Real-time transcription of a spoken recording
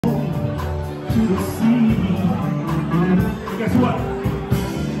the sea. Guess what?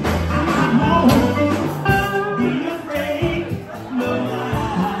 I won't be afraid. No,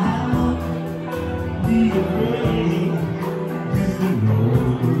 I won't be afraid. Just to know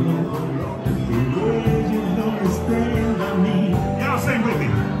the angels gonna stand by me. Y'all sing with me.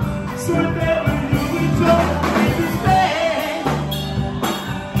 So whatever you will talk, baby, stand.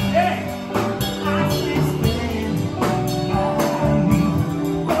 Yeah, I still stand by me.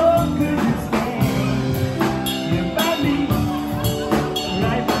 Oh, goodness, stand. Yeah, by me,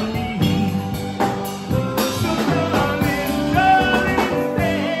 right by me. So darling, darling,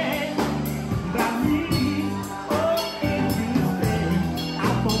 stand by me. Oh, goodness, stand. I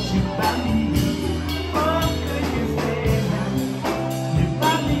want you by me. Oh, goodness, stand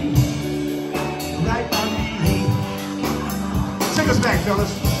by me. Right by me. Take us back,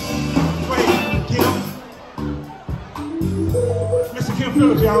 fellas. Wait, Kim. Mr. Kim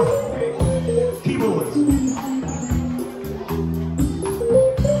Phillips, y'all. Keyboards.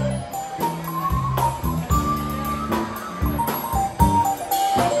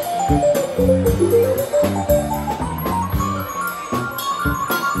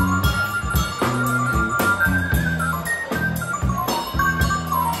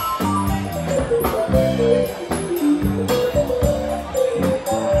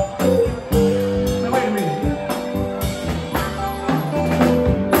 Now wait a minute.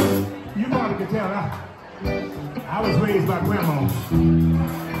 You probably can tell I was raised by grandma.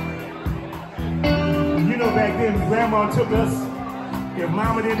 You know back then grandma took us. If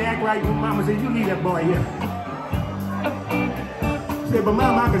mama didn't act right, mama said, you leave that boy here. She said, but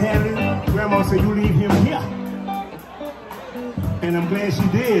mama, I can handle it. Grandma said, you leave him here. And I'm glad she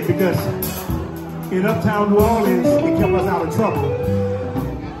did, because in Uptown New Orleans, it kept us out of trouble.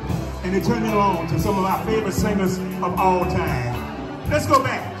 And it turned it on to some of our favorite singers of all time. Let's go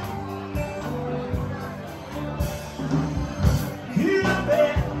back. You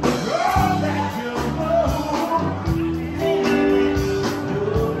bet, roll back your boat. Go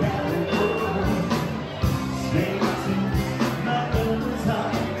down the road. Straight to my mother's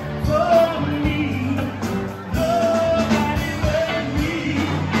heart. For me, nobody but me.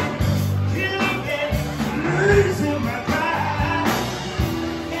 You get losing my pride.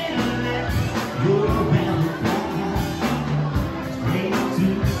 And let go around the clock. Straight to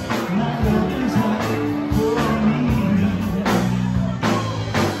my mother's heart. For me.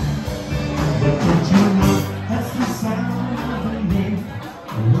 But don't you know that's the sound of the men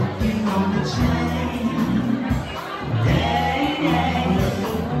working on the chain? Yeah, yeah.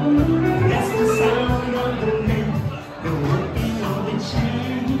 That's the sound of the men working on the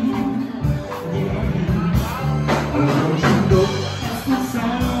chain. Yeah. Don't you know that's the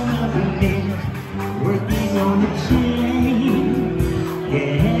sound of the men working on the chain?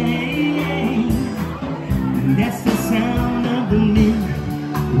 Yeah. That's the sound of the men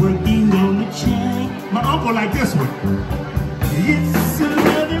working on the chain. My uncle like this one. It's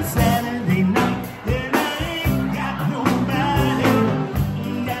another Saturday night, and I ain't got nobody.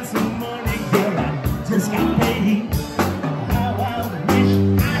 Got some money, girl, I just got paid. How I wish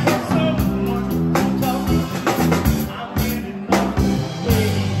I had someone to talk to. I'm getting off the way.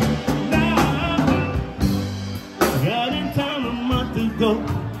 Now, got in town a month ago.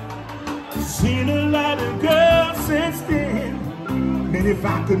 Seen a lot of girls since then. And if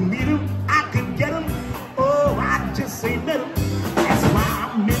I could meet them, I could get them. Oh, I just ain't met them. That's why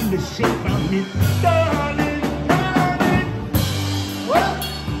I'm in the shape I'm in.